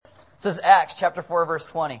This is Acts chapter 4, verse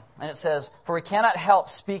 20. And it says, "For we cannot help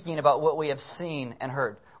speaking about what we have seen and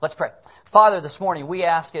heard." Let's pray. Father, this morning we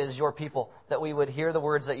ask as your people that we would hear the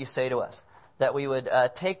words that you say to us, that we would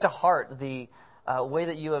take to heart the way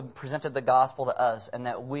that you have presented the gospel to us, and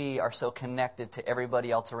that we are so connected to everybody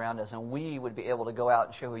else around us, and we would be able to go out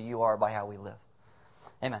and show who you are by how we live.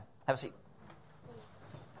 Amen. Have a seat.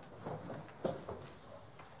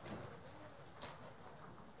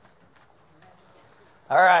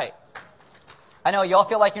 All right. I know you all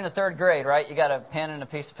feel like you're in the third grade, right? You got a pen and a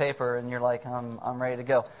piece of paper, and you're like, I'm ready to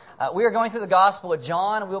go. We are going through the Gospel of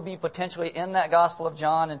John. We'll be potentially in that Gospel of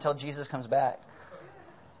John until Jesus comes back.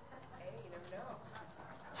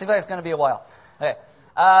 Seems like it's going to be a while. Okay.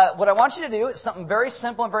 What I want you to do is something very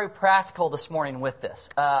simple and very practical this morning with this.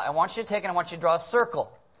 I want you to take and I want you to draw a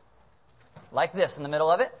circle like this in the middle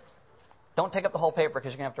of it. Don't take up the whole paper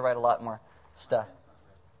because you're going to have to write a lot more stuff.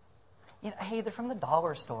 You know, hey, they're from the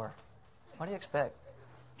dollar store. What do you expect?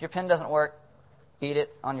 If your pen doesn't work, eat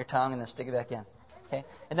it on your tongue and then stick it back in. Okay?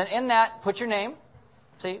 And then in that, put your name.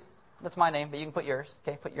 See, that's my name, but you can put yours.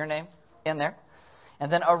 Okay? Put your name in there.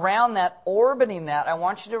 And then around that, orbiting that, I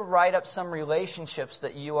want you to write up some relationships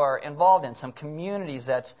that you are involved in, some communities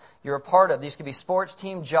that you're a part of. These could be sports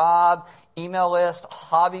team, job, email list,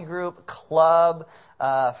 hobby group, club,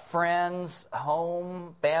 friends,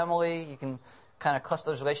 home, family. You can kind of cluster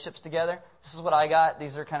those relationships together. This is what I got.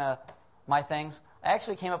 These are kind of my things. I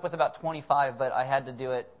actually came up with about 25, but I had to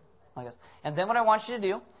do it like this. And then what I want you to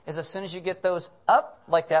do is as soon as you get those up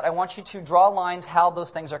like that, I want you to draw lines how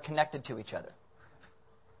those things are connected to each other.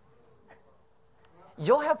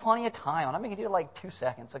 You'll have plenty of time. I'm going to do it like 2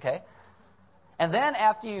 seconds, okay? And then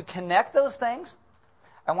after you connect those things,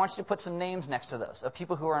 I want you to put some names next to those of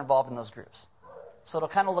people who are involved in those groups. So it'll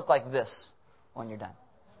kind of look like this when you're done.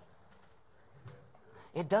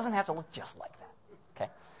 It doesn't have to look just like that,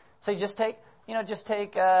 okay? So you just take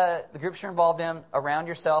the groups you're involved in around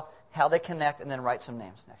yourself, how they connect, and then write some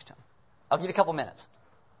names next to them. I'll give you a couple minutes.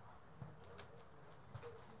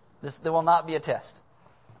 There will not be a test.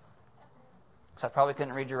 Because I probably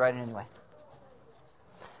couldn't read your writing anyway.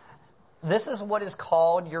 This is what is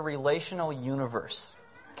called your relational universe.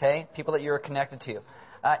 Okay? People that you're connected to.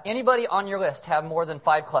 Anybody on your list have more than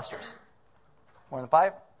 5 clusters? More than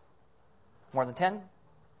 5? More than 10?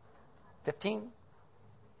 15?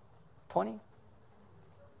 20?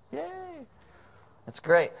 Yay! That's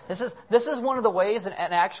great. This is one of the ways an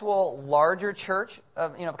actual larger church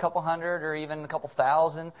of a couple hundred or even a couple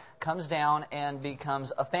thousand comes down and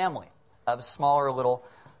becomes a family of smaller little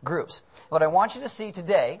groups. What I want you to see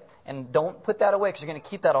today, and don't put that away because you're going to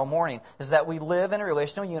keep that all morning, is that we live in a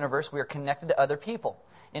relational universe. We are connected to other people.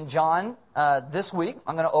 In John, this week,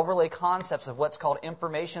 I'm going to overlay concepts of what's called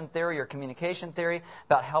information theory or communication theory,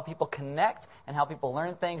 about how people connect and how people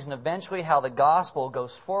learn things, and eventually how the gospel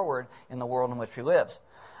goes forward in the world in which we live.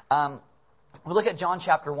 We look at John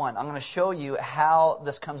chapter 1. I'm going to show you how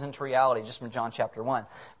this comes into reality just from John chapter 1.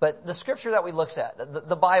 But the scripture that we look at,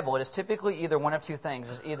 the Bible, it is typically either one of two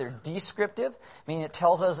things. It's either descriptive, meaning it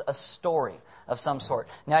tells us a story of some sort.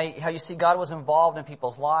 Now, how you see God was involved in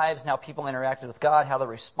people's lives, and how people interacted with God, how they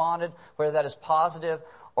responded, whether that is positive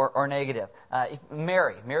or negative.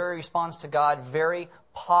 Mary responds to God very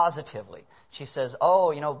positively. She says,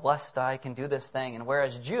 blessed I can do this thing. And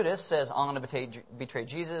whereas Judas says, I'm going to betray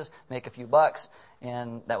Jesus, make a few bucks,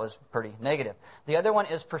 and that was pretty negative. The other one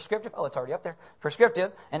is prescriptive. Oh, it's already up there.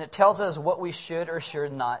 Prescriptive, and it tells us what we should or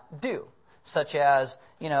should not do. Such as,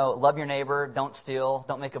 love your neighbor, don't steal,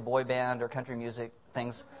 don't make a boy band or country music,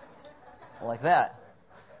 things like that.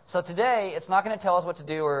 So today, it's not going to tell us what to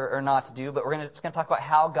do or not to do, but it's going to talk about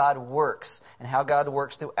how God works, and how God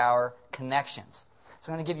works through our connections.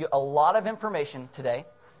 So I'm going to give you a lot of information today.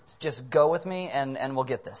 So just go with me and we'll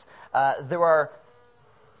get this.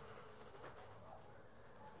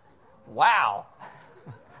 Wow.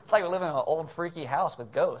 It's like we live in an old freaky house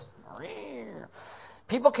with ghosts.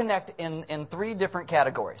 People connect in 3 different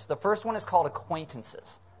categories. The first one is called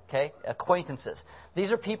acquaintances. Okay? Acquaintances.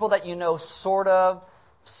 These are people that you know sort of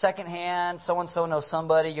secondhand. So-and-so knows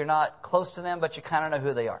somebody. You're not close to them, but you kind of know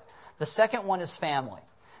who they are. The second one is family.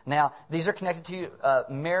 Now, these are connected to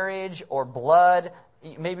marriage or blood.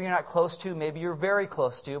 Maybe you're not close to, maybe you're very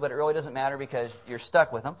close to, but it really doesn't matter because you're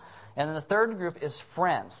stuck with them. And then the third group is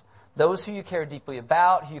friends. Those who you care deeply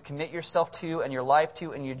about, who you commit yourself to and your life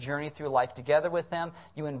to, and you journey through life together with them.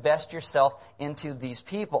 You invest yourself into these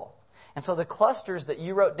people. And so the clusters that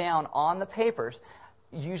you wrote down on the papers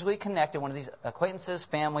usually connect to one of these acquaintances,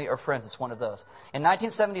 family, or friends. It's one of those. In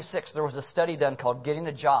 1976, there was a study done called Getting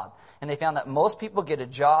a Job, and they found that most people get a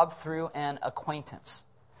job through an acquaintance,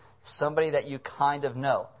 somebody that you kind of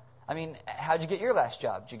know. I mean, how'd you get your last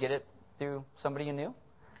job? Did you get it through somebody you knew?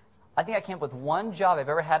 I think I came up with one job I've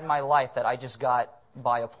ever had in my life that I just got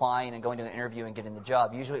by applying and going to an interview and getting the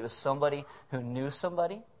job. Usually it was somebody who knew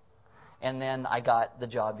somebody, and then I got the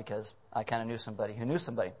job because I kind of knew somebody who knew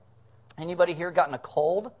somebody. Anybody here gotten a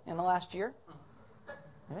cold in the last year?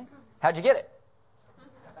 Okay. How'd you get it?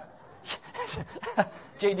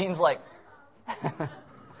 J. Dean's like,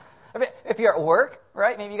 if you're at work,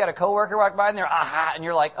 right? Maybe you got a coworker walk by and they're and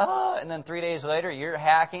you're like, oh, and then 3 days later you're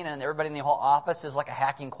hacking and everybody in the whole office is like a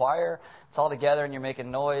hacking choir. It's all together and you're making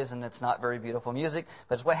noise and it's not very beautiful music.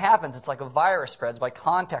 But it's what happens. It's like a virus spreads by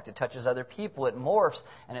contact. It touches other people. It morphs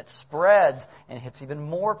and it spreads and it hits even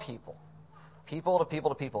more people. People to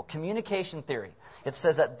people to people. Communication theory. It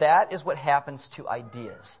says that is what happens to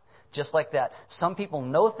ideas. Just like that. Some people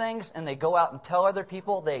know things and they go out and tell other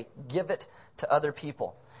people. They give it to other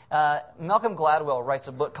people. Malcolm Gladwell writes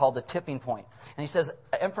a book called The Tipping Point. And he says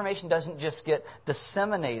information doesn't just get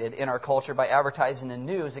disseminated in our culture by advertising and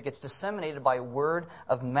news. It gets disseminated by word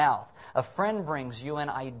of mouth. A friend brings you an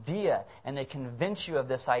idea and they convince you of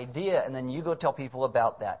this idea and then you go tell people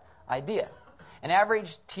about that idea. An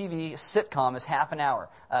average TV sitcom is half an hour.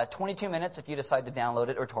 22 minutes if you decide to download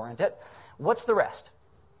it or torrent it. What's the rest?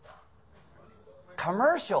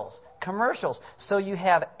 Commercials. So you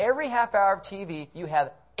have every half hour of TV, you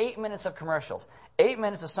have 8 minutes of commercials. 8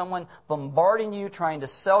 minutes of someone bombarding you, trying to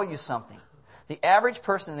sell you something. The average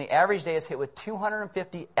person in the average day is hit with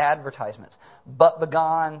 250 advertisements. Butt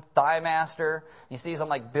Begone, Thigh Master. You see these on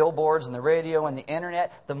like billboards and the radio and the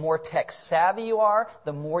internet. The more tech savvy you are,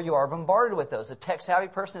 the more you are bombarded with those. A tech savvy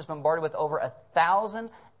person is bombarded with over 1,000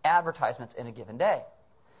 advertisements in a given day.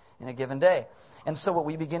 And so what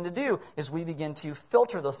we begin to do is we begin to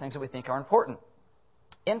filter those things that we think are important.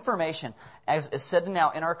 Information, as is said to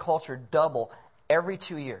now in our culture, double every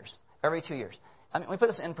 2 years. Every 2 years. I mean, let me put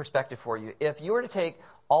this in perspective for you. If you were to take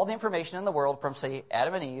all the information in the world from, say,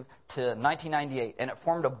 Adam and Eve to 1998, and it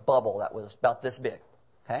formed a bubble that was about this big,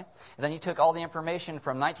 okay? And then you took all the information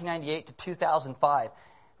from 1998 to 2005,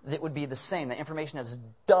 that would be the same. The information has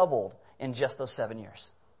doubled in just those 7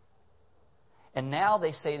 years. And now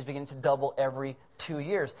they say it's beginning to double every 2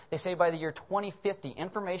 years. They say by the year 2050,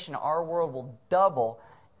 information in our world will double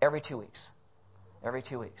every 2 weeks. Every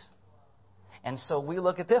 2 weeks. And so we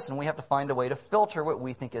look at this and we have to find a way to filter what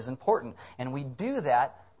we think is important. And we do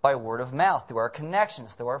that by word of mouth, through our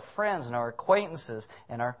connections, through our friends and our acquaintances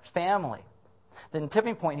and our family. Then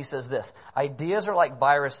tipping point, he says this: ideas are like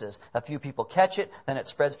viruses. A few people catch it, then it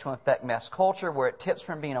spreads to infect mass culture, where it tips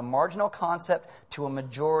from being a marginal concept to a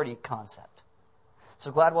majority concept.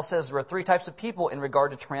 So Gladwell says there are 3 types of people in regard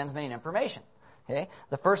to transmitting information. Okay?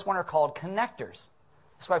 The first one are called connectors.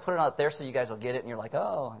 That's why I put it out there so you guys will get it and you're like,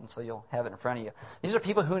 oh, and so you'll have it in front of you. These are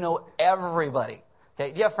people who know everybody.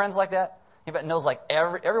 Okay? Do you have friends like that? Anybody knows like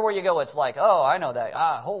everywhere you go, it's like, oh, I know that.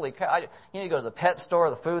 Holy crap. You need to go to the pet store,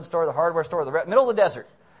 the food store, the hardware store, the middle of the desert.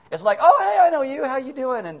 It's like, oh, hey, I know you. How you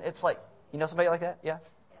doing? And it's like, you know somebody like that? Yeah?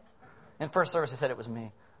 In first service, they said it was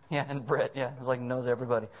me. Yeah, and Britt, yeah. It's like, knows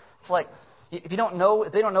everybody. It's like, if they don't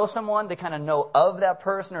know someone, they kind of know of that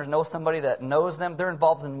person or know somebody that knows them. They're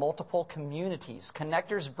involved in multiple communities.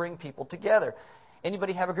 Connectors bring people together.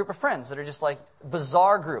 Anybody have a group of friends that are just like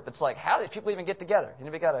bizarre group? It's like, how do these people even get together?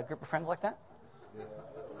 Anybody got a group of friends like that? Yeah.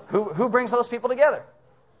 Who brings those people together?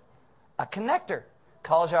 A connector.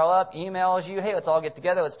 Calls y'all up, emails you, hey, let's all get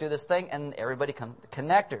together, let's do this thing, and everybody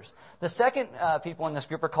connectors. The second people in this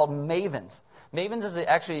group are called mavens. Mavens is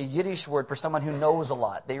actually a Yiddish word for someone who knows a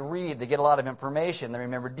lot. They read, they get a lot of information, they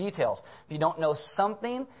remember details. If you don't know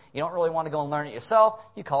something, you don't really want to go and learn it yourself,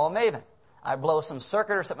 you call a maven. I blow some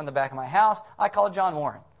circuit or something in the back of my house, I call John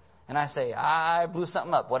Warren. And I say, I blew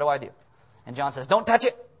something up, what do I do? And John says, don't touch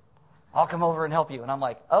it. I'll come over and help you. And I'm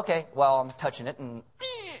like, okay, well, I'm touching it and,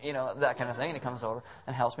 that kind of thing. And he comes over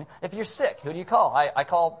and helps me. If you're sick, who do you call? I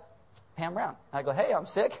call Pam Brown. I go, hey, I'm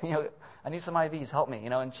sick. I need some IVs. Help me.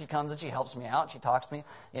 And she comes and she helps me out. She talks to me.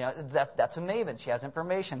 That's a maven. She has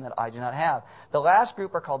information that I do not have. The last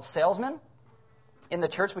group are called salesmen. In the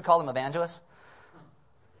church, we call them evangelists.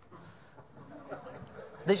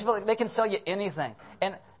 They can sell you anything.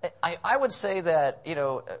 And I would say that,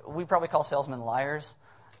 we probably call salesmen liars.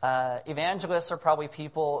 Evangelists are probably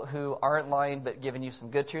people who aren't lying but giving you some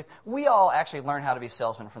good truth. We all actually learn how to be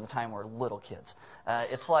salesmen from the time we're little kids.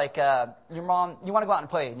 It's like your mom, you want to go out and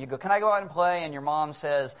play, and you go, can I go out and play? And your mom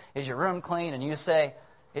says, is your room clean? And you say,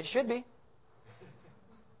 it should be.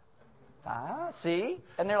 See?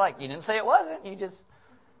 And they're like, you didn't say it wasn't.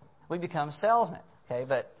 We become salesmen. Okay,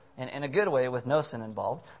 but in a good way with no sin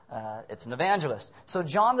involved. It's an evangelist. So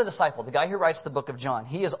John the disciple, the guy who writes the book of John,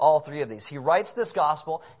 he is all three of these. He writes this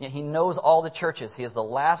gospel, yet he knows all the churches. He is the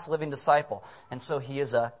last living disciple. And so he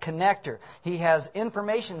is a connector. He has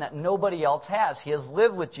information that nobody else has. He has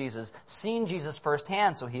lived with Jesus, seen Jesus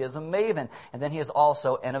firsthand, so he is a maven. And then he is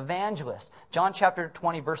also an evangelist. John chapter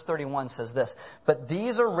 20, verse 31 says this, "But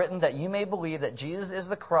these are written that you may believe that Jesus is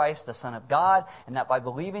the Christ, the Son of God, and that by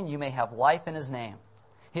believing you may have life in his name."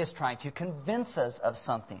 He is trying to convince us of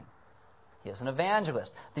something. He is an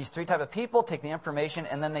evangelist. These three types of people take the information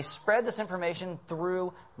and then they spread this information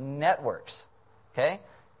through networks. Okay?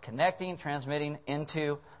 Connecting, transmitting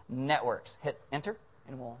into networks. Hit enter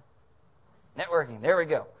and we'll... Networking. There we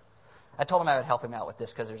go. I told him I would help him out with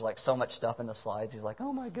this because there's like so much stuff in the slides. He's like,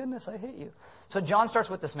 oh my goodness, I hate you. So John starts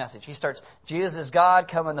with this message. He starts, Jesus is God,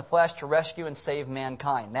 come in the flesh to rescue and save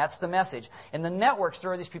mankind. That's the message. In the networks,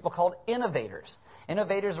 there are these people called innovators.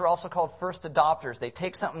 Innovators are also called first adopters. They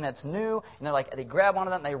take something that's new and they grab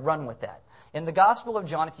onto that and they run with that. In the Gospel of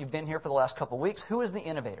John, if you've been here for the last couple of weeks, who is the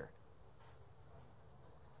innovator?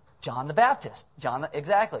 John the Baptist.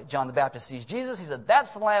 Exactly. John the Baptist sees Jesus. He said,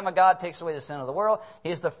 that's the Lamb of God, takes away the sin of the world.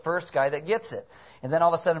 He's the first guy that gets it. And then all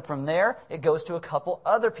of a sudden from there, it goes to a couple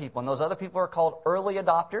other people. And those other people are called early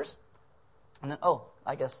adopters. And then,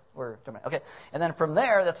 okay. And then from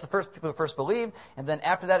there, that's the first people who first believed. And then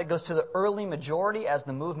after that, it goes to the early majority as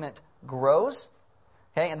the movement grows.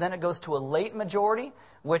 Okay, and then it goes to a late majority,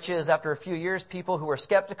 which is after a few years, people who are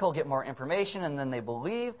skeptical get more information and then they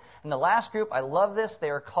believe. And the last group, I love this, they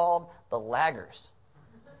are called the laggers.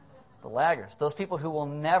 The laggers, those people who will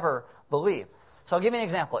never believe. So I'll give you an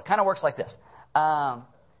example. It kind of works like this.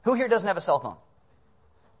 Who here doesn't have a cell phone?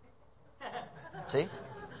 See?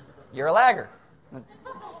 You're a lagger.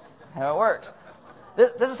 That's how it works.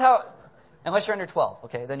 This is how, unless you're under 12,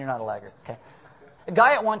 okay, then you're not a lagger. Okay. A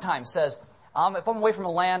guy at one time says, if I'm away from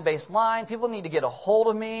a land-based line, people need to get a hold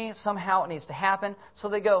of me. Somehow it needs to happen. So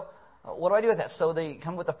they go, what do I do with that? So they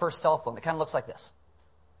come with the first cell phone. It kind of looks like this.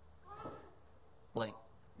 Blink.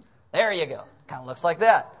 There you go. Kind of looks like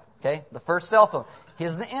that. Okay, the first cell phone.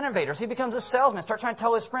 He's the innovator. So he becomes a salesman. Start trying to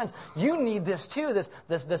tell his friends, you need this too,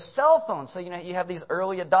 this cell phone. So you have these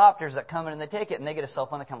early adopters that come in and they take it and they get a cell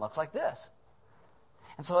phone that kind of looks like this.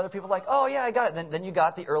 And so other people are like, oh yeah, I got it. Then you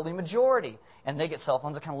got the early majority and they get cell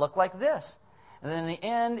phones that kind of look like this. And then in the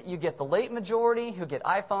end, you get the late majority who get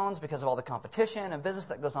iPhones because of all the competition and business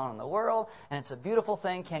that goes on in the world. And it's a beautiful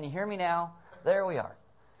thing. Can you hear me now? There we are.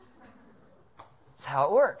 That's how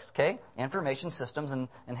it works, okay? Information systems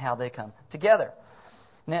and how they come together.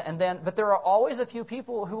 But there are always a few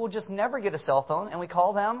people who will just never get a cell phone, and we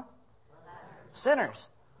call them sinners.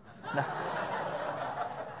 No.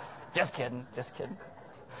 Just kidding.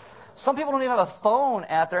 Some people don't even have a phone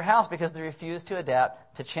at their house because they refuse to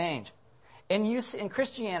adapt to change. And in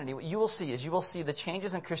Christianity, what you will see the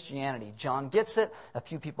changes in Christianity. John gets it, a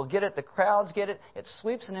few people get it, the crowds get it, it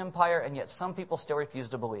sweeps an empire, and yet some people still refuse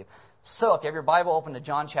to believe. So if you have your Bible open to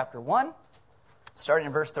John chapter 1, starting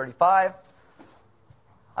in verse 35,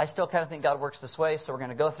 I still kind of think God works this way, so we're going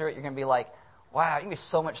to go through it. You're going to be like, wow, you're going to be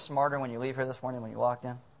so much smarter when you leave here this morning than when you walked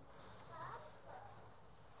in.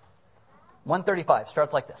 135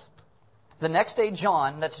 starts like this. The next day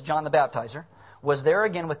John, that's John the Baptizer, was there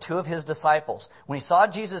again with two of his disciples. When he saw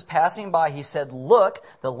Jesus passing by, he said, look,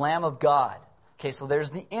 the Lamb of God. Okay, so there's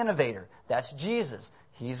the innovator. That's Jesus.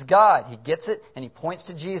 He's God. He gets it, and he points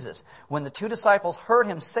to Jesus. When the two disciples heard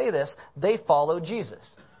him say this, they followed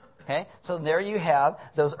Jesus. Okay, so there you have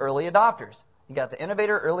those early adopters. You got the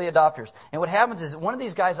innovator, early adopters. And what happens is one of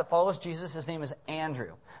these guys that follows Jesus, his name is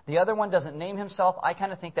Andrew. The other one doesn't name himself. I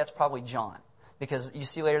kind of think that's probably John, because you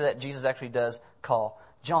see later that Jesus actually does call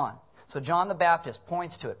John. So John the Baptist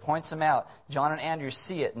points to it, points them out. John and Andrew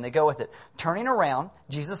see it, and they go with it. Turning around,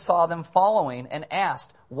 Jesus saw them following and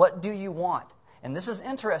asked, what do you want? And this is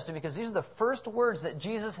interesting because these are the first words that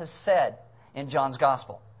Jesus has said in John's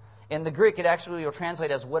Gospel. In the Greek, it actually will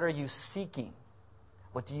translate as, what are you seeking?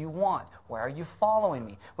 What do you want? Why are you following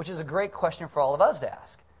me? Which is a great question for all of us to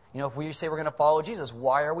ask. If we say we're going to follow Jesus,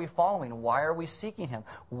 why are we following? Why are we seeking him?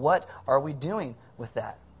 What are we doing with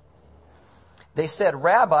that? They said,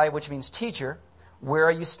 Rabbi, which means teacher, where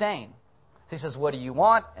are you staying? He says, what do you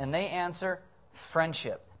want? And they answer,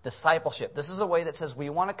 friendship, discipleship. This is a way that says we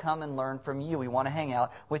want to come and learn from you. We want to hang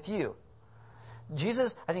out with you.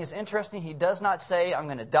 Jesus, I think it's interesting, he does not say, I'm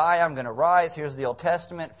going to die, I'm going to rise, here's the Old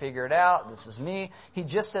Testament, figure it out, this is me. He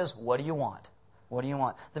just says, what do you want? What do you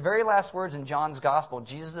want? The very last words in John's Gospel,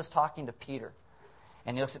 Jesus is talking to Peter.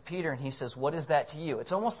 And he looks at Peter and he says, what is that to you?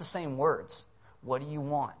 It's almost the same words. What do you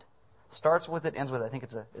want? Starts with it, ends with it. I think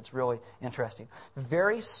it's really interesting.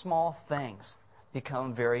 Very small things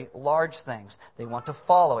become very large things. They want to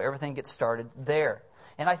follow. Everything gets started there.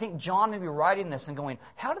 And I think John may be writing this and going,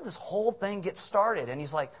 how did this whole thing get started? And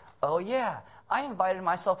he's like, oh yeah, I invited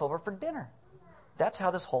myself over for dinner. That's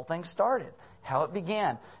how this whole thing started, how it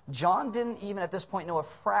began. John didn't even at this point know a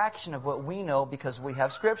fraction of what we know because we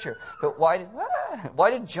have Scripture. But why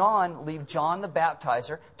did John leave John the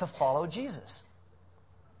Baptizer to follow Jesus?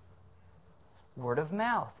 Word of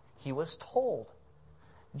mouth. He was told.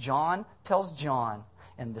 John tells John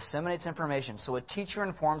and disseminates information. So a teacher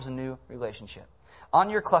informs a new relationship. On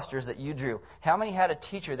your clusters that you drew, how many had a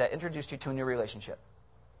teacher that introduced you to a new relationship?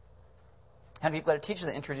 How many people had a teacher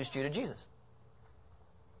that introduced you to Jesus?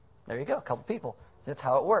 There you go, a couple people. That's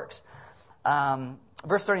how it works.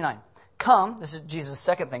 Verse 39. Come, this is Jesus'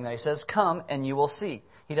 second thing that he says, come and you will see.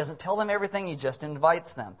 He doesn't tell them everything, he just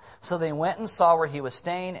invites them. So they went and saw where he was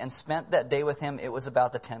staying and spent that day with him. It was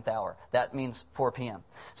about the 10th hour. That means 4 p.m.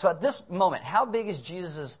 So at this moment, how big is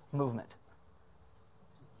Jesus' movement?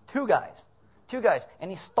 Two guys. And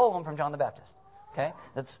he stole them from John the Baptist. Okay?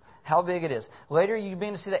 That's how big it is. Later, you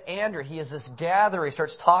begin to see that Andrew, he is this gatherer. He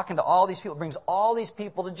starts talking to all these people, brings all these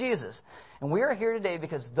people to Jesus. And we are here today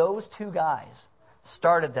because those two guys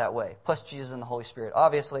started that way. Plus Jesus and the Holy Spirit,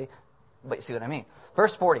 obviously. But you see what I mean.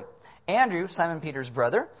 Verse 40. Andrew, Simon Peter's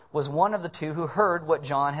brother, was one of the two who heard what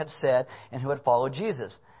John had said and who had followed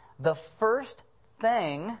Jesus. The first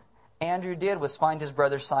thing Andrew did was find his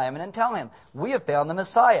brother Simon and tell him, we have found the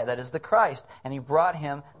Messiah, that is the Christ. And he brought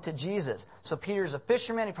him to Jesus. So Peter's a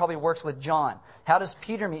fisherman. He probably works with John. How does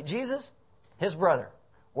Peter meet Jesus? His brother.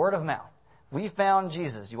 Word of mouth. We found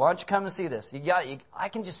Jesus. Why don't you come and see this? I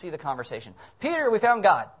can just see the conversation. Peter, we found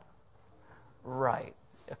God. Right.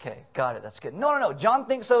 Okay, got it. That's good. No. John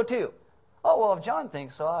thinks so too. Oh, well, if John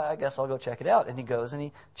thinks so, I guess I'll go check it out. And he goes and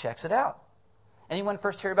he checks it out. Anyone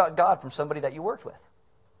first hear about God from somebody that you worked with?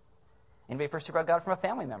 Anybody first hear about God from a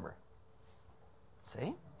family member?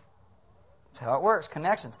 See? That's how it works.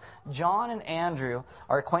 Connections. John and Andrew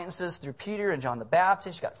are acquaintances through Peter and John the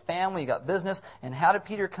Baptist. You got family, you got business. And how did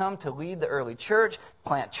Peter come to lead the early church,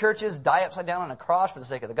 plant churches, die upside down on a cross for the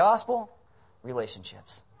sake of the gospel?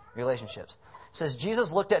 Relationships. It says,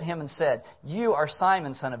 Jesus looked at him and said, you are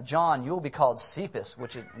Simon, son of John. You will be called Cephas,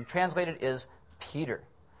 which translated is Peter.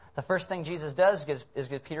 The first thing Jesus does is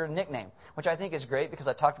give Peter a nickname, which I think is great because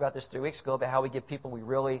I talked about this 3 weeks ago about how we give people we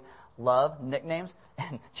really love nicknames.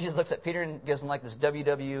 And Jesus looks at Peter and gives him like this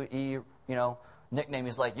WWE, nickname.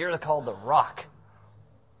 He's like, you're called the Rock.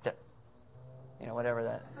 Whatever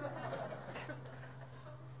that.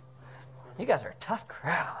 You guys are a tough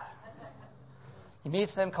crowd. He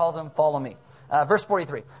meets them, calls them, follow me. Verse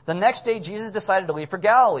 43. The next day, Jesus decided to leave for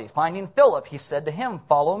Galilee. Finding Philip, he said to him,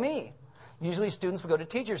 follow me. Usually students would go to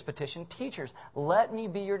teachers, petition teachers. Let me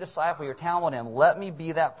be your disciple, your talmudim. Let me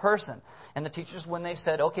be that person. And the teachers, when they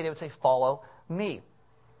said, okay, they would say, follow me.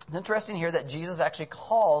 It's interesting here that Jesus actually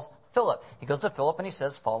calls Philip. He goes to Philip and he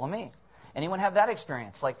says, follow me. Anyone have that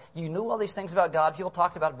experience? Like, you knew all these things about God, people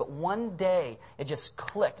talked about it, but one day it just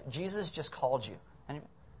clicked. Jesus just called you. And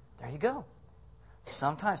there you go.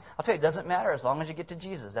 Sometimes. I'll tell you, it doesn't matter as long as you get to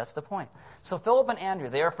Jesus. That's the point. So Philip and Andrew,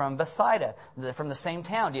 they are from Bethsaida. They're from the same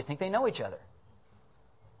town. Do you think they know each other?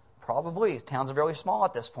 Probably. Towns are very small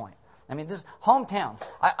at this point. I mean, this is hometowns.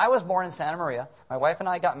 I was born in Santa Maria. My wife and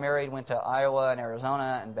I got married, went to Iowa and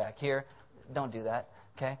Arizona and back here. Don't do that,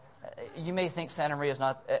 okay? You may think Santa Maria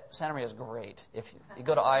is great. If you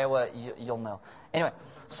go to Iowa, you'll know. Anyway,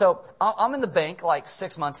 so I'm in the bank like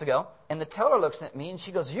 6 months ago, and the teller looks at me and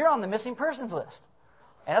she goes, you're on the missing persons list.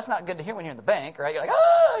 And that's not good to hear when you're in the bank, right? You're like,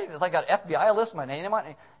 it's like got an FBI list, my name on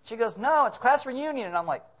it. She goes, no, it's class reunion. And I'm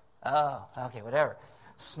like, oh, okay, whatever.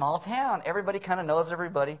 Small town. Everybody kind of knows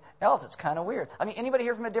everybody else. It's kind of weird. I mean, anybody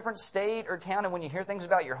here from a different state or town, and when you hear things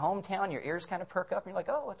about your hometown, your ears kind of perk up, and you're like,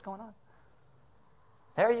 oh, what's going on?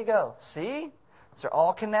 There you go. See? These are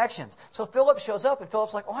all connections. So Philip shows up, and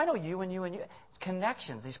Philip's like, oh, I know you and you and you. It's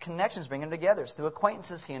connections. These connections bring them together. It's through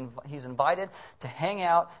acquaintances. He's invited to hang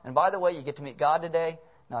out. And by the way, you get to meet God today.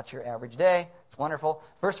 Not your average day. It's wonderful.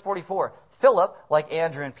 Verse 44. Philip, like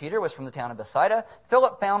Andrew and Peter, was from the town of Bethsaida.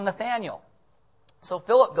 Philip found Nathanael. So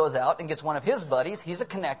Philip goes out and gets one of his buddies. He's a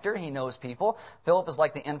connector. He knows people. Philip is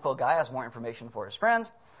like the info guy, has more information for his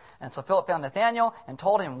friends. And so Philip found Nathanael and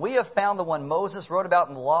told him, we have found the one Moses wrote about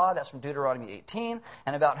in the law. That's from Deuteronomy 18.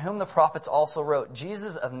 And about whom the prophets also wrote,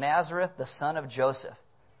 Jesus of Nazareth, the son of Joseph.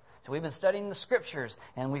 So we've been studying the scriptures,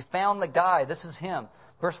 and we found the guy. This is him.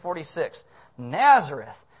 Verse 46.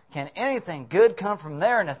 Nazareth. Can anything good come from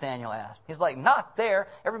there? Nathanael asked. He's like, not there.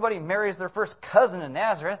 Everybody marries their first cousin in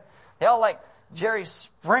Nazareth. They all like Jerry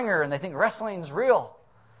Springer, and they think wrestling's real.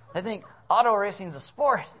 They think auto racing's a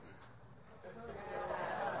sport.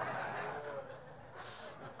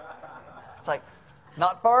 It's like,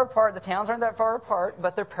 not far apart. The towns aren't that far apart,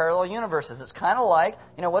 but they're parallel universes. It's kind of like,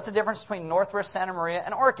 what's the difference between Northwest Santa Maria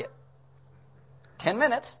and Orchid? 10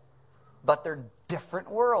 minutes, but they're different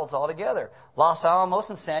worlds altogether. Los Alamos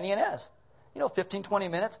and Santa Ynez. 15, 20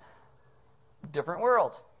 minutes, different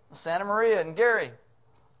worlds. Santa Maria and Gary,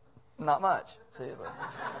 not much. See, it's like,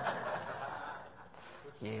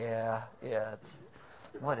 yeah, it's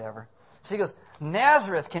whatever. So he goes,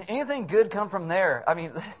 Nazareth, can anything good come from there? I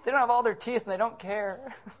mean, they don't have all their teeth and they don't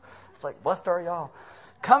care. It's like, blessed are y'all.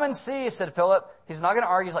 Come and see, said Philip. He's not going to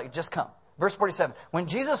argue. He's like, just come. Verse 47, when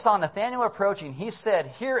Jesus saw Nathanael approaching, he said,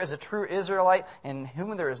 here is a true Israelite in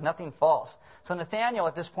whom there is nothing false. So Nathanael,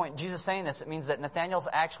 at this point, Jesus saying this, it means that Nathanael's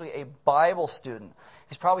actually a Bible student.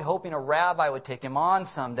 He's probably hoping a rabbi would take him on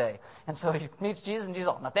someday. And so he meets Jesus, and Jesus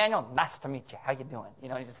is like, Nathanael, nice to meet you. How you doing? He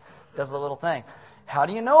just does the little thing. How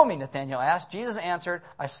do you know me? Nathanael asked. Jesus answered,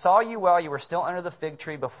 I saw you while you were still under the fig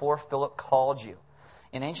tree before Philip called you.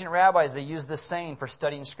 In ancient rabbis, they used this saying for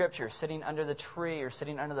studying Scripture. Sitting under the tree or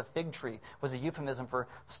sitting under the fig tree was a euphemism for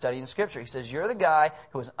studying Scripture. He says, you're the guy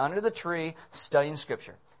who was under the tree studying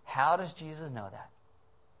Scripture. How does Jesus know that?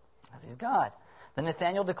 Because he's God. Then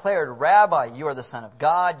Nathanael declared, Rabbi, you are the Son of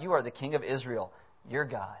God. You are the King of Israel. You're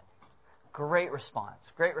God. Great response.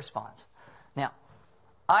 Great response. Now,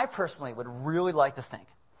 I personally would really like to think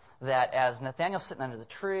that as Nathanael's sitting under the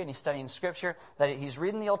tree and he's studying Scripture, that he's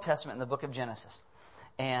reading the Old Testament in the book of Genesis.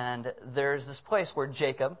 And there's this place where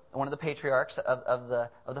Jacob, one of the patriarchs of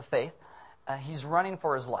the faith, he's running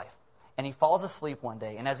for his life. And he falls asleep one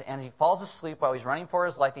day. And as he falls asleep while he's running for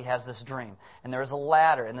his life, he has this dream. And there is a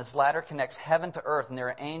ladder. And this ladder connects heaven to earth. And there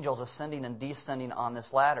are angels ascending and descending on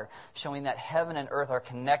this ladder, showing that heaven and earth are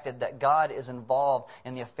connected, that God is involved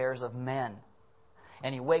in the affairs of men.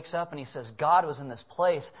 And he wakes up and he says, God was in this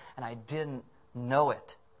place, and I didn't know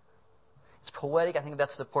it. It's poetic. I think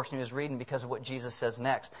that's the portion he was reading because of what Jesus says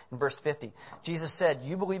next. In verse 50, Jesus said,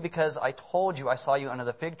 you believe because I told you I saw you under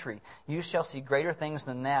the fig tree. You shall see greater things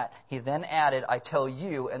than that. He then added, I tell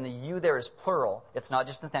you, and the you there is plural. It's not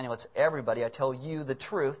just Nathanael, it's everybody. I tell you the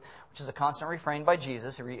truth, which is a constant refrain by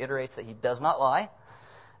Jesus. He reiterates that he does not lie.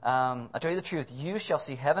 I tell you the truth, you shall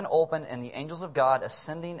see heaven open and the angels of God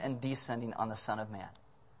ascending and descending on the Son of Man.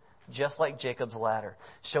 Just like Jacob's ladder,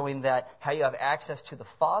 showing that how you have access to the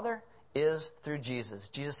Father is through Jesus.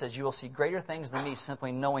 Jesus says you will see greater things than me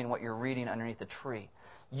simply knowing what you're reading underneath the tree.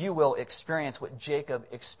 You will experience what Jacob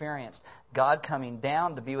experienced. God coming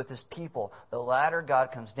down to be with his people. The ladder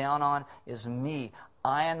God comes down on is me.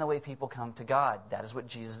 I am the way people come to God. That is what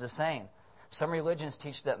Jesus is saying. Some religions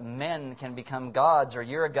teach that men can become gods, or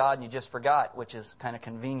you're a god and you just forgot, which is kind of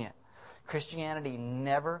convenient. Christianity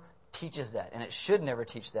never teaches that, and it should never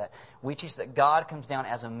teach that. We teach that God comes down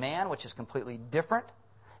as a man, which is completely different,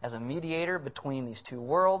 as a mediator between these two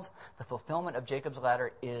worlds. The fulfillment of Jacob's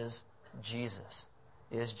ladder is Jesus.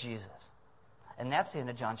 And that's the end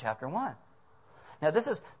of John chapter 1. Now this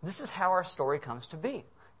is how our story comes to be,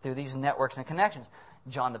 through these networks and connections.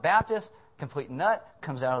 John the Baptist, complete nut,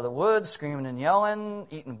 comes out of the woods screaming and yelling,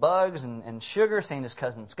 eating bugs and sugar, saying his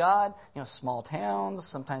cousin's God. Small towns,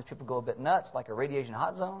 sometimes people go a bit nuts, like a radiation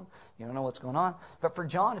hot zone. You don't know what's going on. But for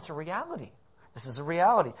John, it's a reality. This is a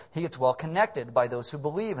reality. He gets well connected by those who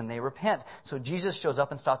believe and they repent. So Jesus shows up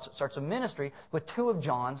and starts a ministry with two of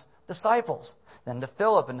John's disciples. Then to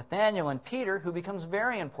Philip and Nathanael and Peter, who becomes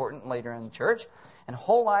very important later in the church. And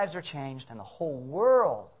whole lives are changed and the whole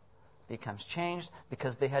world becomes changed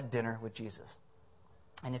because they had dinner with Jesus.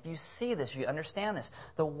 And if you see this, if you understand this,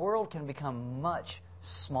 the world can become much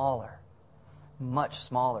smaller. Much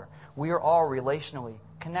smaller. We are all relationally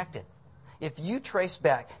connected. If you trace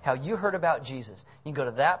back how you heard about Jesus, you can go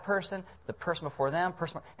to that person, the person before them,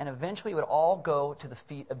 and eventually it would all go to the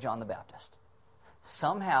feet of John the Baptist.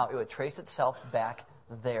 Somehow it would trace itself back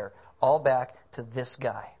there, all back to this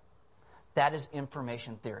guy. That is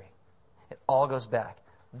information theory. It all goes back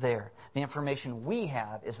there. The information we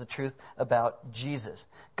have is the truth about Jesus.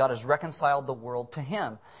 God has reconciled the world to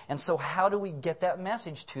him. And so how do we get that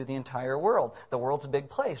message to the entire world? The world's a big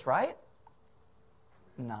place, right?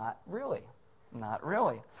 Not really. Not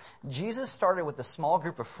really. Jesus started with a small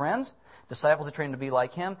group of friends. Disciples are trained to be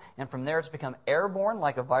like him. And from there it's become airborne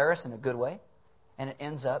like a virus in a good way. And it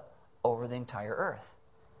ends up over the entire earth.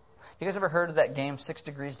 You guys ever heard of that game 6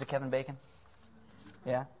 Degrees to Kevin Bacon?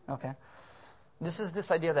 Yeah? Okay. This is this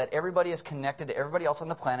idea that everybody is connected to everybody else on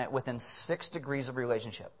the planet within 6 degrees of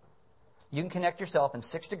relationship. You can connect yourself in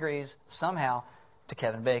 6 degrees somehow to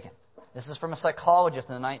Kevin Bacon. This is from a psychologist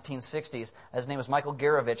in the 1960s. His name was Michael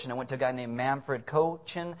Gurevich, and it went to a guy named Manfred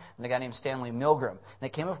Kochin and a guy named Stanley Milgram. And they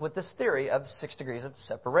came up with this theory of 6 degrees of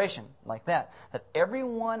separation, like that. That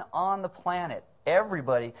everyone on the planet,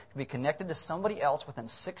 everybody, can be connected to somebody else within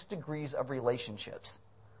 6 degrees of relationships.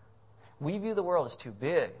 We view the world as too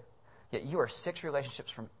big, yet you are 6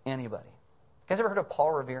 relationships from anybody. You guys ever heard of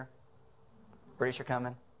Paul Revere? British are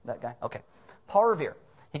coming? That guy? Okay. Paul Revere.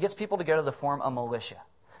 He gets people together to form a militia.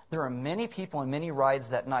 There are many people and many rides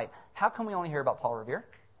that night. How come we only hear about Paul Revere?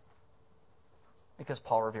 Because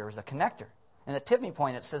Paul Revere was a connector. In the tipping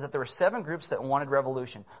point, it says that there were 7 groups that wanted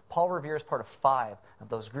revolution. Paul Revere is part of 5 of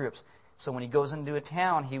those groups. So when he goes into a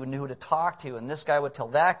town, he would know who to talk to, and this guy would tell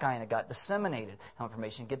that guy, and it got disseminated. How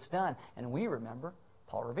information gets done. And we remember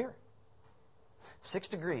Paul Revere. 6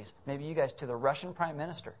 degrees, maybe you guys, to the Russian prime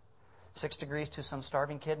minister. 6 degrees to some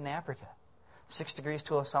starving kid in Africa. 6 degrees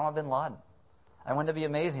to Osama bin Laden. Wouldn't it be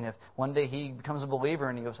amazing if one day he becomes a believer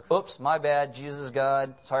and he goes, oops, my bad, Jesus is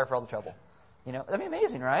God, sorry for all the trouble. That'd be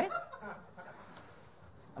amazing, right?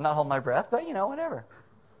 I'm not holding my breath, but, whatever.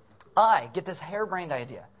 I get this harebrained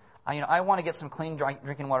idea. I want to get some clean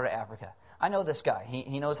drinking water to Africa. I know this guy.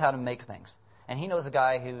 He knows how to make things. And he knows a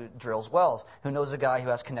guy who drills wells, who knows a guy who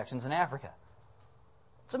has connections in Africa.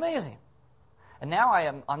 It's amazing. And now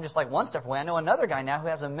I'm just like one step away. I know another guy now who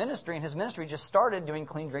has a ministry, and his ministry just started doing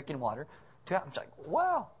clean drinking water. I'm just like,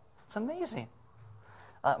 wow, it's amazing.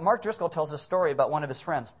 Mark Driscoll tells a story about one of his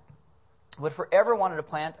friends who had forever wanted to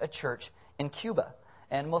plant a church in Cuba.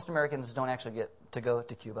 And most Americans don't actually get to go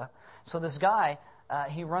to Cuba. So this guy,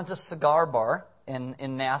 he runs a cigar bar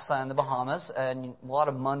in Nassau in the Bahamas, and a lot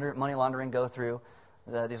of money laundering go through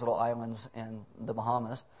these little islands in the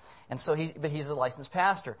Bahamas. And so he's a licensed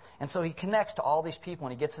pastor. And so he connects to all these people,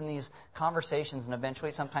 and he gets in these conversations, and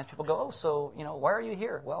eventually sometimes people go, oh, so, why are you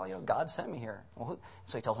here? Well, God sent me here. Well,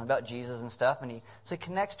 so he tells them about Jesus and stuff, and so he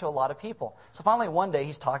connects to a lot of people. So finally one day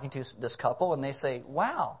he's talking to this couple, and they say,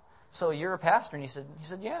 wow, so you're a pastor? And he said,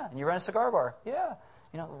 yeah. And you run a cigar bar? Yeah.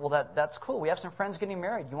 Well, that's cool. We have some friends getting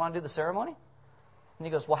married. You want to do the ceremony? And he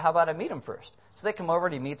goes, well, how about I meet him first? So they come over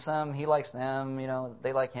and he meets them. He likes them.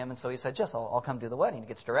 They like him. And so he said, yes, I'll come do the wedding. He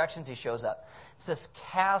gets directions. He shows up. It's this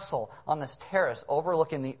castle on this terrace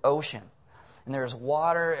overlooking the ocean. And there's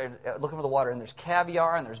water, looking for the water, and there's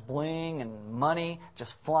caviar, and there's bling and money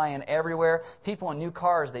just flying everywhere. People in new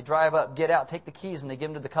cars, they drive up, get out, take the keys, and they give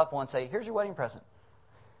them to the couple and say, here's your wedding present.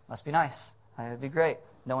 Must be nice. It'd be great.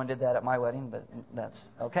 No one did that at my wedding, but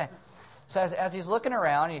that's okay. So as he's looking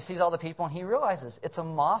around, and he sees all the people, and he realizes it's a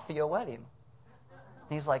mafia wedding. And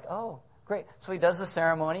he's like, oh, great. So he does the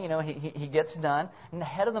ceremony, he gets done, and the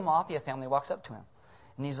head of the mafia family walks up to him.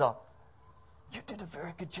 And he's all, you did a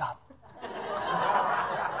very good job.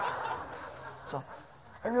 So,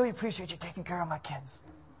 I really appreciate you taking care of my kids,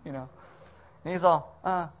 And he's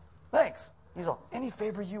all, thanks. He's all, any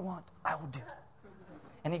favor you want, I will do.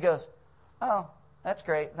 And he goes, oh, that's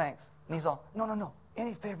great, thanks. And he's all, no,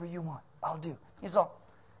 any favor you want, I'll do. He's all,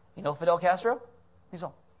 you know Fidel Castro? He's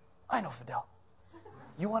all, I know Fidel.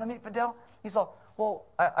 You want to meet Fidel? He's all, well,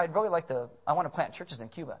 I'd really like I want to plant churches in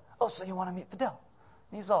Cuba. Oh, so you want to meet Fidel?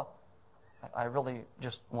 And he's all, I really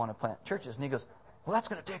just want to plant churches. And he goes, well, that's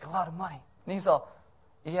going to take a lot of money. And he's all,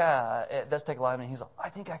 yeah, it does take a lot of money. He's all, I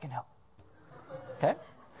think I can help. Okay?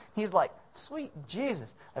 He's like, sweet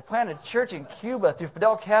Jesus, I planted a church in Cuba through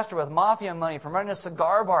Fidel Castro with mafia money from running a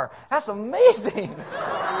cigar bar. That's amazing.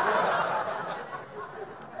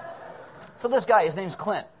 So this guy, his name's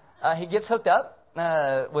Clint. He gets hooked up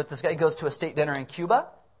with this guy. He goes to a state dinner in Cuba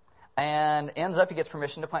and ends up, he gets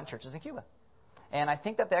permission to plant churches in Cuba. And I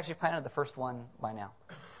think that they actually planted the first one by now,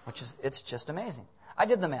 it's just amazing. I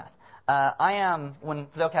did the math. When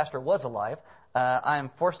Fidel Castro was alive, I am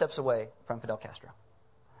 4 steps away from Fidel Castro.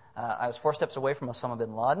 I was 4 steps away from Osama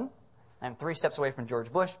bin Laden. I'm 3 steps away from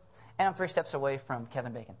George Bush. And I'm 3 steps away from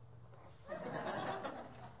Kevin Bacon.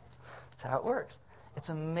 That's how it works. It's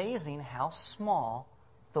amazing how small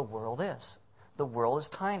the world is. The world is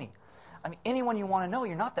tiny. Anyone you want to know,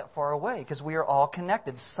 you're not that far away because we are all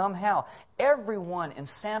connected somehow. Everyone in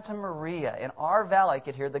Santa Maria, in our valley,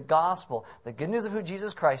 could hear the gospel, the good news of who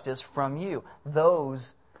Jesus Christ is from you,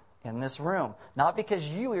 those in this room. Not because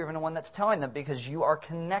you are even the one that's telling them, because you are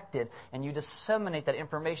connected and you disseminate that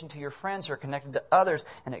information to your friends who are connected to others,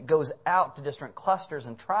 and it goes out to different clusters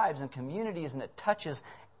and tribes and communities, and it touches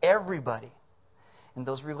everybody. And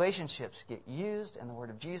those relationships get used, and the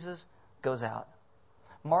word of Jesus goes out.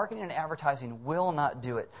 Marketing and advertising will not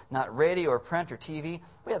do it. Not radio or print or TV.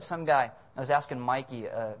 We had some guy, I was asking Mikey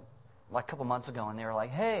like a couple months ago, and they were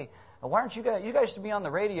like, hey, why aren't you guys should be on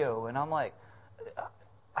the radio? And I'm like,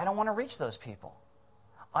 I don't want to reach those people.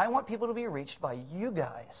 I want people to be reached by you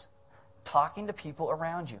guys, talking to people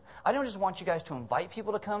around you. I don't just want you guys to invite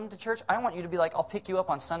people to come to church. I want you to be like, I'll pick you up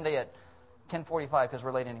on Sunday at 10:45 because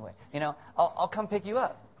we're late anyway. I'll come pick you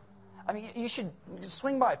up. I mean, you should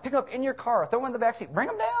swing by, pick them up in your car, throw them in the back seat, bring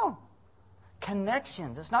them down.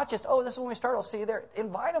 Connections. It's not just, this is when we start, I'll see you there.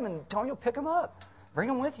 Invite them and tell them you'll pick them up. Bring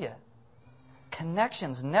them with you.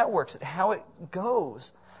 Connections, networks, how it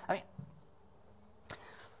goes. I mean,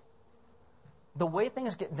 the way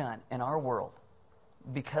things get done in our world,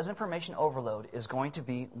 because information overload is going to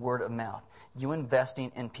be word of mouth. You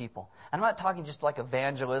investing in people. And I'm not talking just like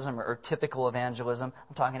evangelism or typical evangelism.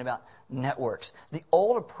 I'm talking about networks. The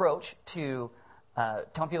old approach to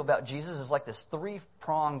telling people about Jesus is like this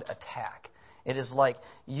three-pronged attack. It is like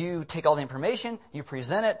you take all the information, you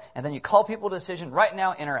present it, and then you call people to a decision right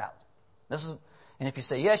now, in or out. And if you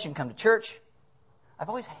say yes, you can come to church. I've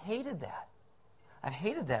always hated that. I've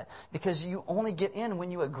hated that because you only get in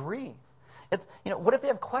when you agree. What if they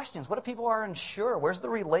have questions? What if people are unsure? Where's the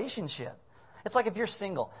relationship? It's like if you're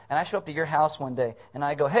single, and I show up to your house one day, and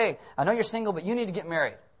I go, hey, I know you're single, but you need to get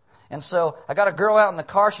married. And so I got a girl out in the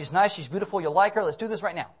car. She's nice. She's beautiful. You'll like her. Let's do this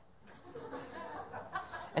right now.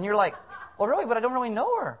 And you're like, well, really? But I don't really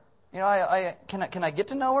know her. Can I get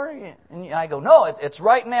to know her? And I go, no, it's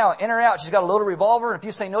right now, in or out. She's got a loaded revolver, and if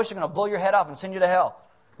you say no, she's going to blow your head off and send you to hell.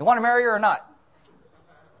 You want to marry her or not?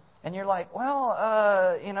 And you're like,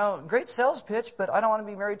 well, great sales pitch, but I don't want to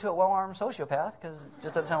be married to a well-armed sociopath because it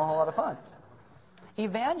just doesn't sound a whole lot of fun.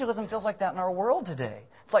 Evangelism feels like that in our world today.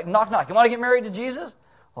 It's like, knock, knock. You want to get married to Jesus?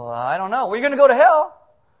 Well, I don't know. Well, you're going to go to hell.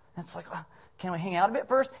 And it's like, can we hang out a bit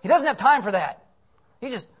first? He doesn't have time for that.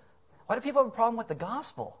 Why do people have a problem with the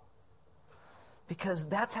gospel? Because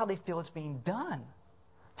that's how they feel it's being done.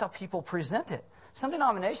 That's how people present it. Some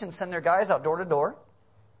denominations send their guys out door to door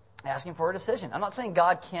asking for a decision. I'm not saying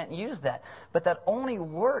God can't use that, but that only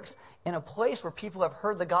works in a place where people have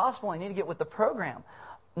heard the gospel and need to get with the program,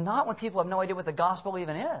 not when people have no idea what the gospel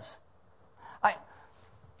even is.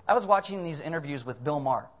 I was watching these interviews with Bill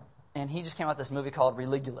Maher, and he just came out with this movie called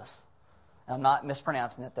Religulous. And I'm not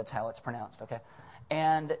mispronouncing it. That's how it's pronounced, okay?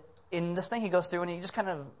 And in this thing he goes through and he just kind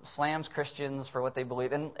of slams Christians for what they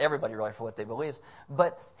believe, and everybody really for what they believe.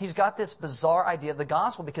 But he's got this bizarre idea of the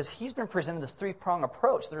gospel because he's been presented this three-pronged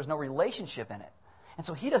approach. There's no relationship in it. And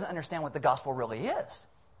so he doesn't understand what the gospel really is.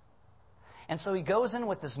 And so he goes in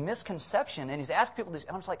with this misconception and he's asked people this,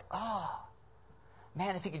 and I'm just like,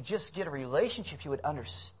 man, if he could just get a relationship, he would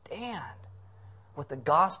understand what the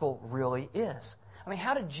gospel really is. I mean,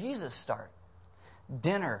 how did Jesus start?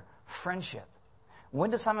 Dinner, friendship. When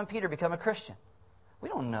did Simon Peter become a Christian? We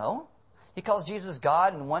don't know. He calls Jesus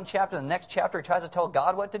God in one chapter. The next chapter, he tries to tell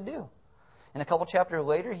God what to do. And a couple chapters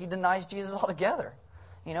later, he denies Jesus altogether.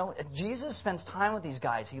 Jesus spends time with these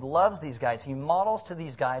guys. He loves these guys. He models to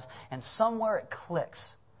these guys. And somewhere it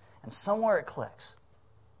clicks.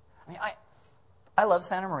 I mean, I love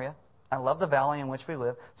Santa Maria. I love the valley in which we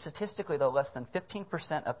live. Statistically, though, less than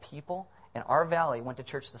 15% of people in our valley went to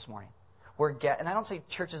church this morning. And I don't say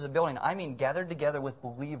church as a building. I mean gathered together with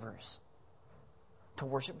believers to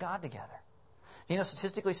worship God together.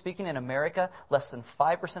 Statistically speaking, in America, less than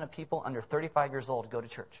 5% of people under 35 years old go to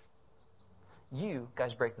church. You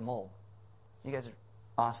guys break the mold. You guys are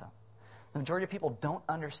awesome. The majority of people don't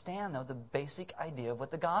understand, though, the basic idea of what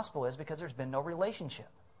the gospel is because there's been no relationship.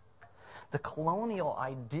 The colonial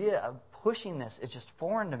idea of pushing this is just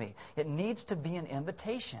foreign to me. It needs to be an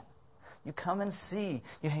invitation. You come and see.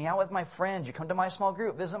 You hang out with my friends. You come to my small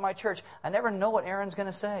group. Visit my church. I never know what Aaron's going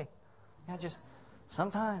to say. Just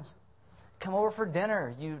sometimes. Come over for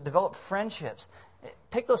dinner. You develop friendships.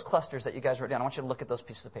 Take those clusters that you guys wrote down. I want you to look at those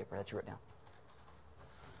pieces of paper that you wrote down.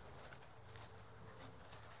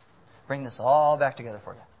 Bring this all back together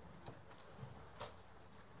for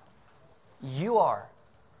you.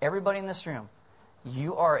 Everybody in this room,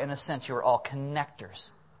 you are, in a sense, you are all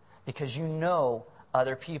connectors because you know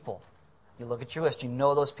other people. You look at your list, you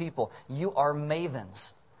know those people. You are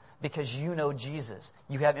mavens because you know Jesus.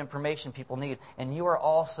 You have information people need. And you are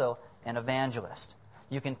also an evangelist.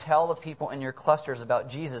 You can tell the people in your clusters about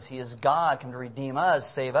Jesus. He is God, come to redeem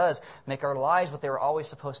us, save us, make our lives what they were always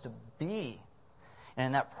supposed to be. And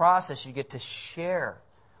in that process, you get to share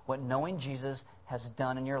what knowing Jesus has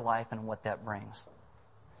done in your life and what that brings.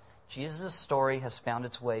 Jesus' story has found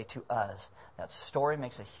its way to us. That story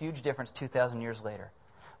makes a huge difference 2,000 years later.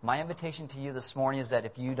 My invitation to you this morning is that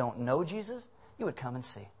if you don't know Jesus, you would come and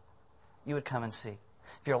see. You would come and see.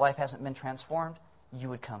 If your life hasn't been transformed, you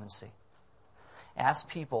would come and see. Ask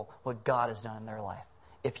people what God has done in their life.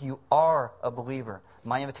 If you are a believer,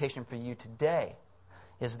 my invitation for you today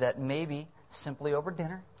is that maybe simply over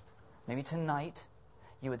dinner, maybe tonight,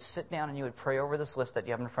 you would sit down and you would pray over this list that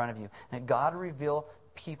you have in front of you. And God would reveal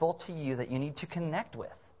people to you that you need to connect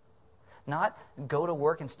with. Not go to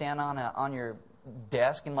work and stand on your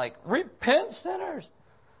desk and like, repent, sinners.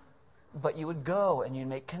 But you would go and you'd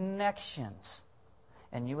make connections.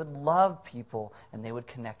 And you would love people, and they would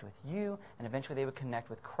connect with you, and eventually they would connect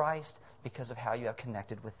with Christ because of how you have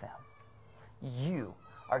connected with them. You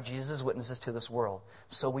are Jesus' witnesses to this world.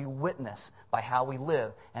 So we witness by how we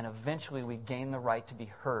live, and eventually we gain the right to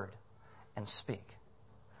be heard and speak.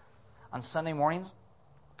 On Sunday mornings,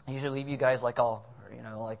 I usually leave you guys like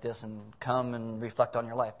this and come and reflect on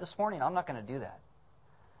your life. This morning, I'm not going to do that.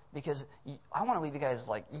 Because I want to leave you guys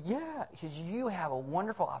because you have a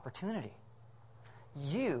wonderful opportunity.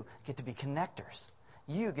 You get to be connectors.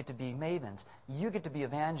 You get to be mavens. You get to be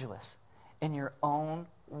evangelists in your own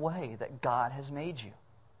way that God has made you.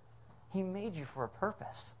 He made you for a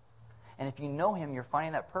purpose. And if you know Him, you're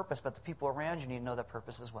finding that purpose, but the people around you need to know that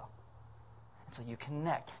purpose as well. And so you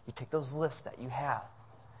connect. You take those lists that you have,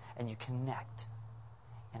 and you connect.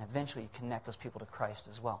 And eventually you connect those people to Christ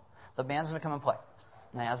as well. The band's going to come and play.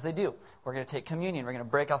 Now, as they do, we're going to take communion. We're going to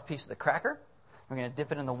break off a piece of the cracker. We're going to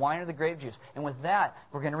dip it in the wine or the grape juice. And with that,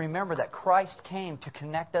 we're going to remember that Christ came to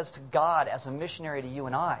connect us to God as a missionary to you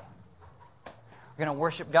and I. We're going to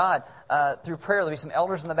worship God through prayer. There'll be some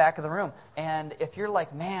elders in the back of the room. And if you're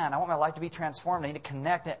like, man, I want my life to be transformed, I need to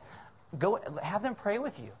connect it, go have them pray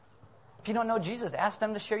with you. If you don't know Jesus, ask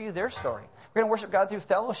them to share you their story. We're going to worship God through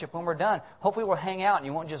fellowship when we're done. Hopefully we'll hang out and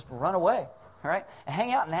you won't just run away. All right? And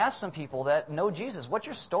hang out and ask some people that know Jesus. What's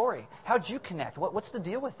your story? How'd you connect? What's the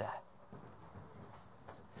deal with that?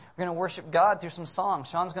 We're going to worship God through some songs.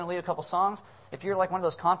 Sean's going to lead a couple songs. If you're like one of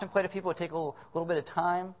those contemplative people who take a little bit of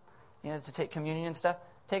time, to take communion and stuff,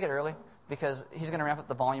 take it early because he's going to ramp up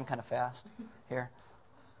the volume kind of fast here.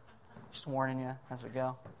 Just warning you as we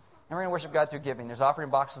go. And we're going to worship God through giving. There's offering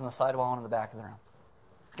boxes on the sidewall and in the back of the room.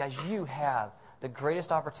 Guys, you have the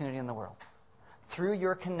greatest opportunity in the world through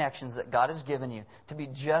your connections that God has given you to be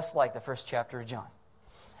just like the first chapter of John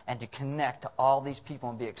and to connect to all these people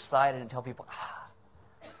and be excited and tell people,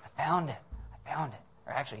 I found it.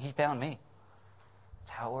 Or actually, He found me.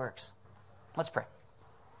 That's how it works. Let's pray.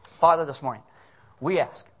 Father, this morning, we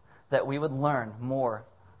ask that we would learn more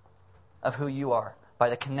of who You are by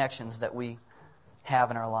the connections that we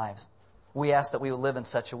have in our lives. We ask that we would live in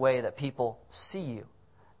such a way that people see You,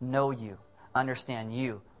 know You, understand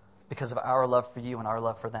You because of our love for You and our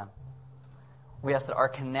love for them. We ask that our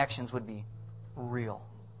connections would be real.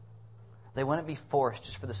 They wouldn't be forced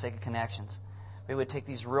just for the sake of connections. We would take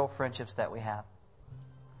these real friendships that we have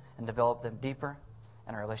and develop them deeper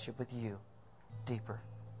and our relationship with You deeper.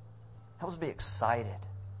 Help us be excited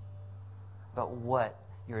about what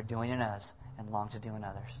You're doing in us and long to do in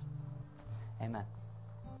others. Amen.